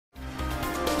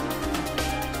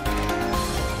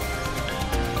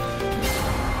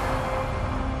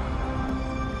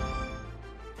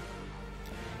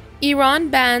Iran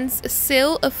bans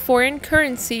sale of foreign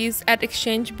currencies at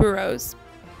exchange bureaus.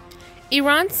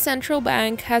 Iran's central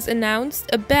bank has announced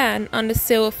a ban on the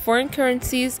sale of foreign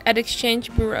currencies at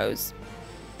exchange bureaus.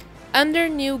 Under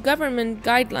new government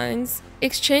guidelines,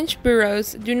 exchange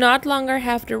bureaus do not longer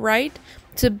have the right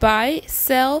to buy,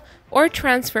 sell, or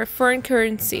transfer foreign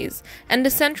currencies, and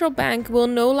the central bank will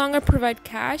no longer provide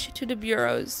cash to the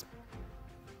bureaus.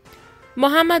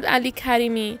 Mohammad Ali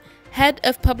Karimi, head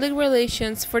of public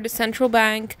relations for the central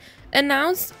bank,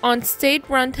 announced on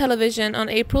state-run television on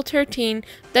April 13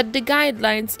 that the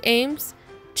guidelines aims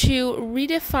to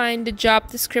redefine the job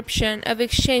description of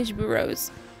exchange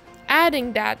bureaus,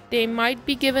 adding that they might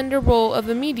be given the role of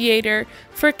a mediator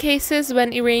for cases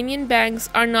when Iranian banks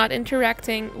are not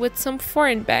interacting with some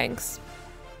foreign banks.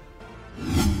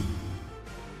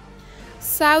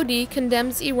 Saudi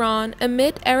condemns Iran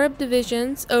amid Arab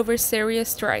divisions over Syria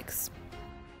strikes.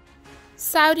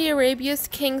 Saudi Arabia's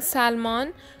King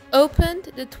Salman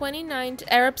opened the 29th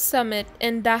Arab Summit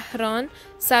in Dhahran,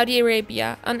 Saudi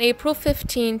Arabia on April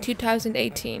 15,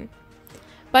 2018,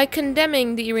 by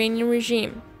condemning the Iranian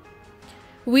regime.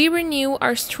 We renew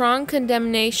our strong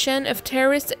condemnation of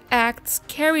terrorist acts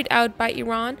carried out by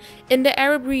Iran in the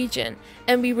Arab region,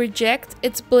 and we reject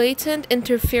its blatant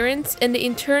interference in the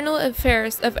internal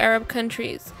affairs of Arab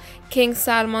countries, King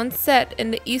Salman said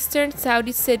in the eastern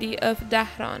Saudi city of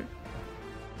Dhahran.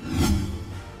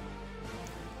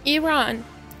 Iran,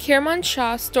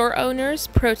 Kermanshah store owners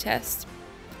protest.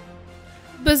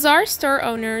 Bazaar store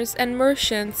owners and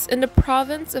merchants in the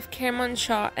province of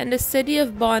Kermanshah and the city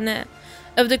of Bana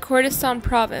of the Kurdistan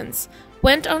province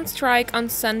went on strike on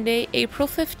Sunday, April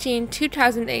 15,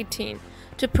 2018,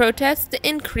 to protest the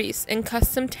increase in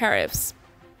custom tariffs.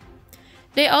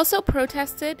 They also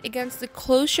protested against the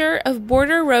closure of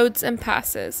border roads and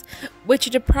passes, which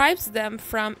deprives them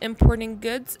from importing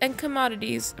goods and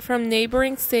commodities from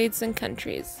neighboring states and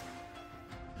countries.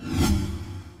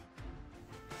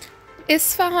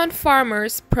 Isfahan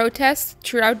farmers protest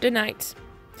throughout the night.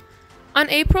 On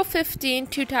April 15,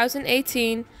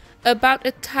 2018, about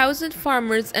 1,000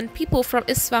 farmers and people from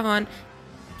Isfahan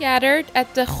gathered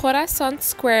at the Khorasan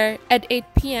Square at 8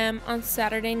 p.m. on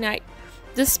Saturday night,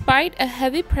 despite a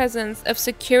heavy presence of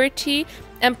security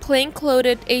and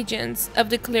plain-clothed agents of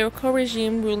the clerical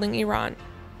regime ruling Iran.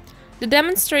 The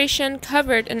demonstration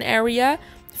covered an area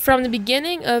from the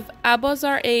beginning of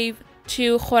Abazar Ave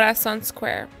to Khorasan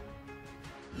Square.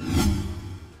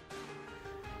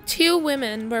 2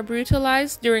 women were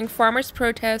brutalized during farmers'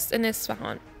 protests in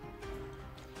Isfahan.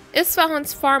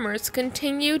 Isfahan's farmers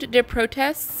continued their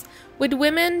protests with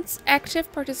women's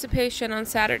active participation on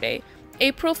Saturday,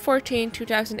 April 14,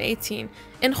 2018,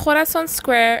 in Khorasan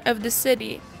Square of the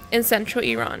city in central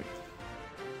Iran.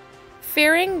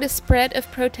 Fearing the spread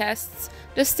of protests,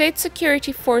 the state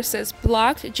security forces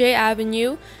blocked J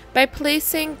Avenue by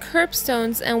placing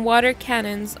curbstones and water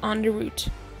cannons on the route.